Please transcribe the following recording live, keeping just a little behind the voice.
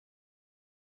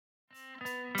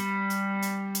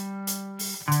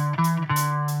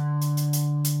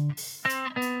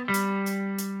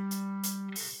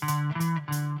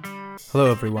Hello,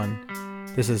 everyone.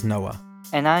 This is Noah,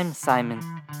 And I'm Simon.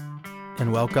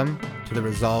 and welcome to the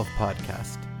Resolve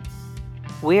Podcast.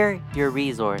 We're your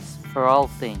resource for all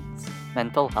things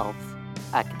mental health,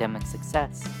 academic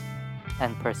success,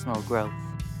 and personal growth.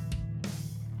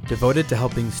 Devoted to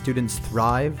helping students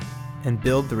thrive and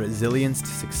build the resilience to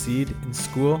succeed in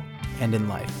school and in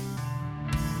life.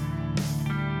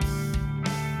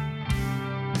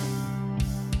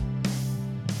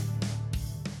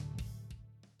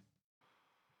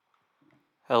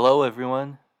 Hello,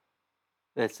 everyone.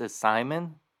 This is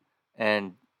Simon,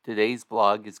 and today's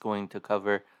blog is going to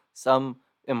cover some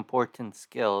important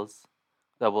skills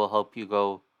that will help you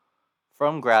go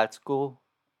from grad school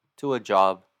to a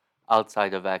job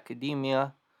outside of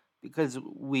academia, because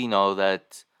we know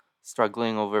that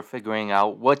struggling over figuring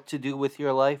out what to do with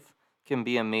your life can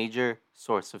be a major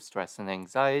source of stress and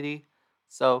anxiety.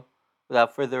 So,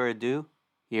 without further ado,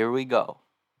 here we go.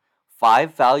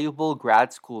 5 valuable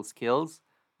grad school skills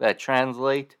that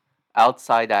translate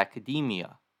outside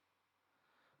academia.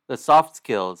 The soft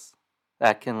skills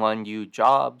that can land you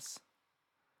jobs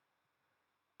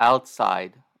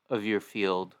outside of your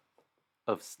field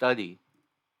of study.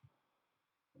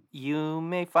 You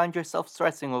may find yourself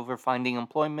stressing over finding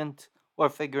employment or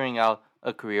figuring out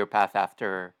a career path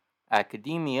after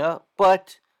academia,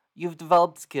 but you've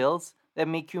developed skills that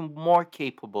make you more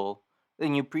capable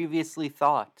than you previously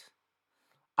thought.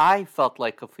 I felt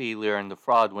like a failure and a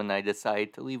fraud when I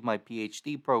decided to leave my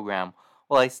PhD program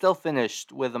while I still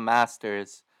finished with a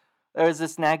master's. There was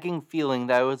this nagging feeling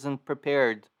that I wasn't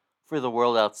prepared for the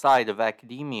world outside of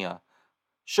academia.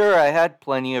 Sure, I had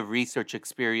plenty of research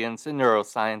experience in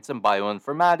neuroscience and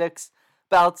bioinformatics,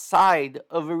 but outside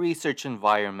of a research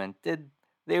environment, did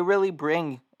they really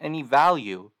bring any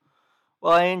value?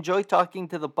 While I enjoy talking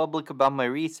to the public about my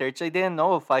research, I didn't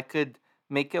know if I could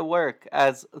make it work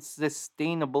as a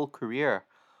sustainable career.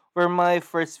 For my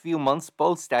first few months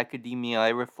post academia, I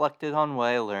reflected on what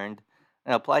I learned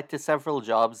and applied to several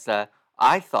jobs that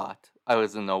I thought I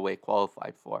was in no way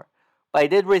qualified for. But I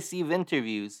did receive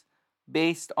interviews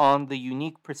based on the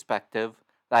unique perspective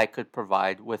that I could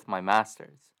provide with my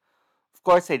master's. Of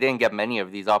course, I didn't get many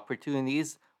of these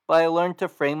opportunities, but I learned to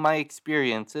frame my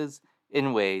experiences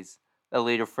in ways that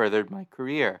later furthered my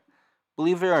career.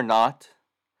 Believe it or not,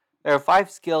 there are 5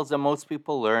 skills that most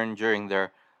people learn during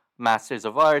their Masters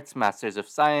of Arts, Masters of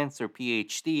Science, or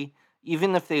PhD,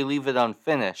 even if they leave it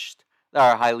unfinished, that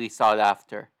are highly sought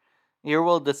after. Here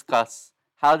we'll discuss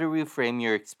how to reframe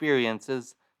your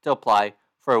experiences to apply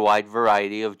for a wide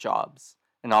variety of jobs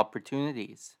and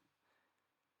opportunities.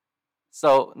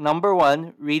 So, number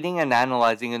 1, reading and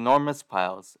analyzing enormous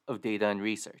piles of data and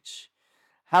research.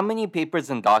 How many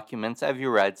papers and documents have you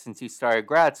read since you started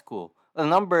grad school? The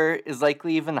number is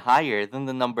likely even higher than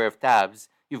the number of tabs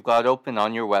you've got open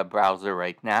on your web browser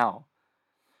right now.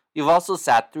 You've also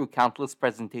sat through countless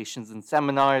presentations and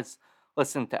seminars,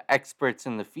 listened to experts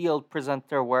in the field present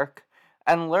their work,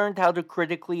 and learned how to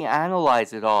critically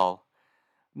analyze it all.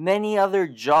 Many other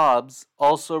jobs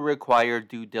also require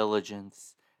due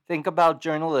diligence. Think about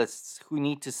journalists who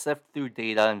need to sift through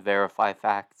data and verify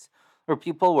facts, or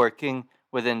people working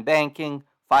within banking,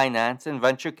 finance, and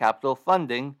venture capital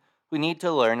funding who need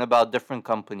to learn about different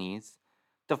companies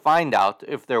to find out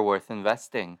if they're worth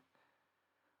investing.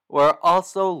 We're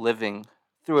also living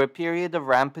through a period of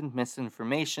rampant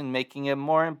misinformation, making it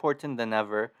more important than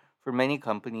ever for many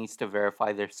companies to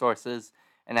verify their sources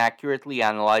and accurately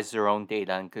analyze their own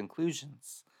data and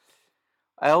conclusions.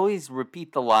 I always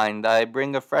repeat the line that I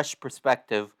bring a fresh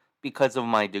perspective because of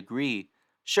my degree.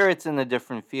 Sure, it's in a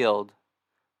different field,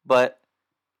 but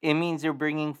it means you're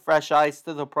bringing fresh eyes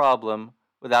to the problem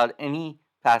without any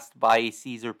past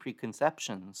biases or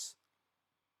preconceptions.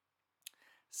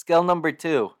 Skill number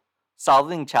 2,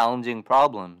 solving challenging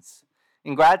problems.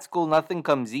 In grad school, nothing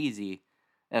comes easy.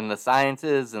 In the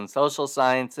sciences and social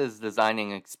sciences,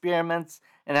 designing experiments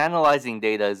and analyzing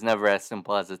data is never as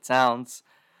simple as it sounds.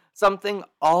 Something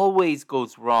always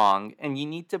goes wrong, and you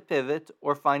need to pivot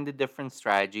or find a different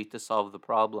strategy to solve the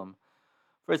problem.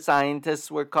 For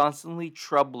scientists, we're constantly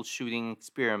troubleshooting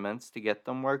experiments to get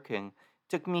them working.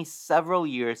 It took me several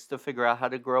years to figure out how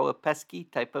to grow a pesky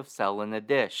type of cell in a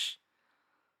dish.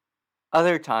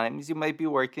 Other times, you might be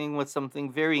working with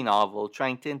something very novel,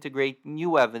 trying to integrate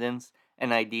new evidence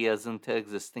and ideas into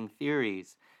existing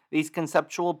theories. These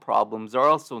conceptual problems are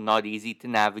also not easy to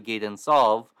navigate and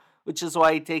solve, which is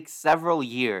why it takes several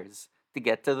years to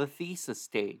get to the thesis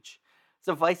stage.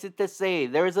 Suffice it to say,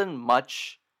 there isn't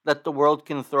much that the world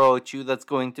can throw at you that's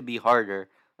going to be harder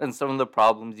than some of the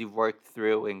problems you've worked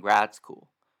through in grad school.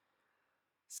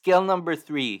 Skill number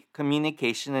 3,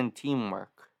 communication and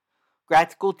teamwork. Grad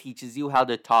school teaches you how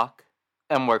to talk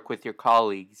and work with your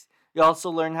colleagues. You also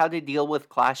learn how to deal with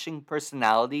clashing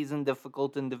personalities and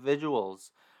difficult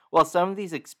individuals. While some of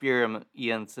these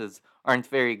experiences aren't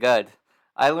very good,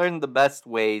 I learned the best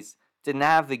ways to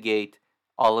navigate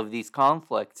all of these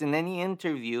conflicts. In any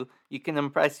interview, you can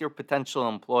impress your potential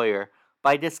employer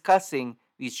by discussing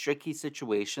these tricky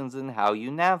situations and how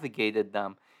you navigated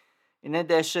them. In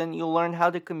addition, you'll learn how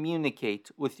to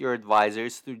communicate with your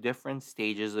advisors through different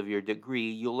stages of your degree.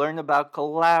 You'll learn about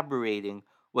collaborating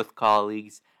with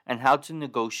colleagues and how to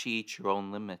negotiate your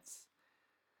own limits.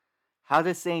 How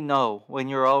to say no when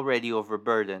you're already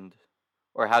overburdened,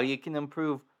 or how you can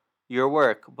improve your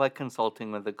work by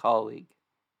consulting with a colleague.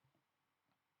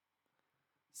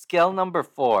 Skill number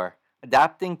 4,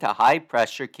 adapting to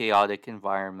high-pressure, chaotic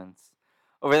environments.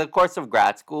 Over the course of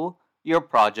grad school, your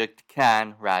project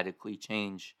can radically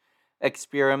change.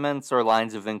 Experiments or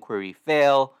lines of inquiry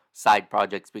fail, side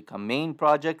projects become main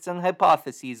projects, and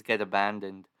hypotheses get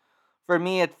abandoned. For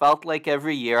me, it felt like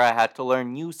every year I had to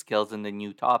learn new skills in the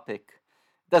new topic.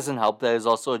 It doesn't help that I was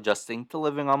also adjusting to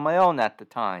living on my own at the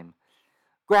time.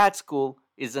 Grad school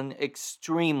is an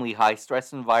extremely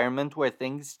high-stress environment where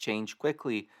things change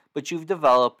quickly, but you've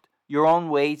developed your own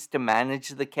ways to manage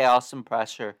the chaos and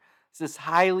pressure. This is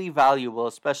highly valuable,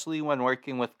 especially when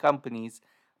working with companies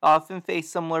that often face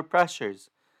similar pressures.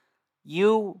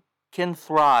 You can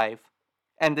thrive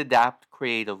and adapt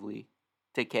creatively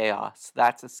to chaos.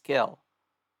 That's a skill.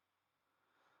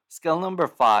 Skill number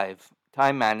 5,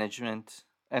 time management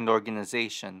and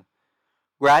organization.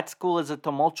 Grad school is a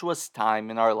tumultuous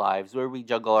time in our lives where we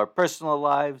juggle our personal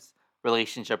lives,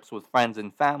 relationships with friends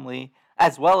and family,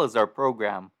 as well as our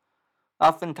program.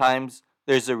 Oftentimes,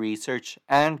 there's a research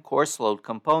and course load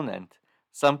component.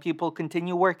 Some people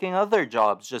continue working other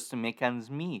jobs just to make ends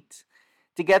meet.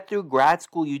 To get through grad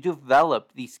school, you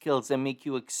develop these skills that make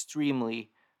you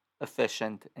extremely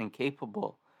efficient and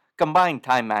capable. Combine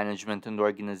time management and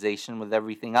organization with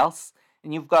everything else,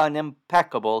 and you've got an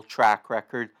impeccable track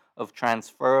record of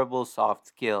transferable soft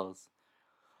skills.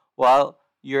 While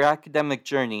your academic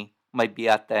journey might be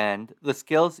at the end, the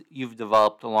skills you've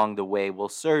developed along the way will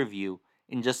serve you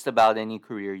in just about any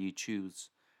career you choose.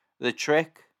 The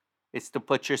trick is to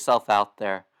put yourself out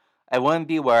there. I wouldn't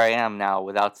be where I am now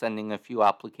without sending a few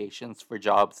applications for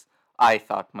jobs I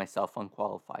thought myself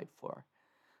unqualified for.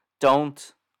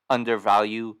 Don't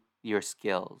undervalue your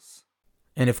skills.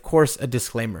 And of course, a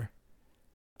disclaimer.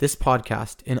 This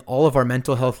podcast and all of our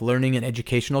mental health learning and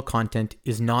educational content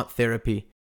is not therapy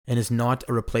and is not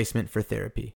a replacement for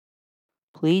therapy.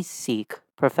 Please seek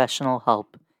professional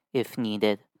help if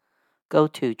needed. Go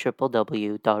to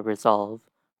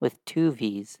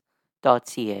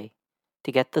www.resolve.ca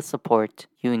to get the support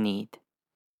you need.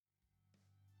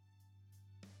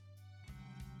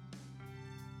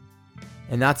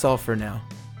 And that's all for now.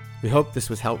 We hope this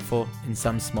was helpful in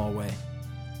some small way.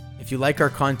 If you like our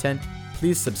content,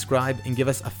 please subscribe and give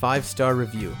us a 5-star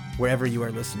review wherever you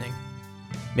are listening.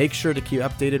 Make sure to keep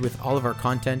updated with all of our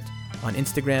content on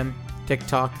Instagram,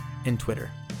 TikTok, and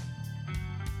Twitter.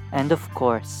 And of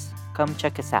course, come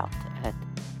check us out at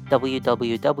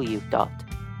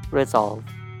www.resolve,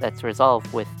 that's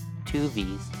resolve with 2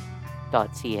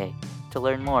 V's.ca to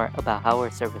learn more about how our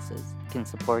services can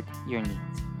support your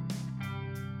needs.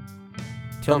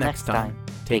 Till next time,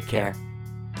 take care.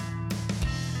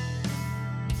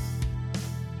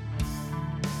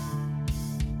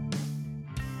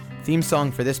 Theme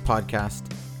song for this podcast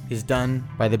is done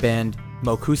by the band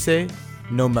Mokuse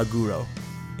no Maguro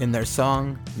in their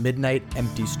song Midnight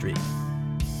Empty Street.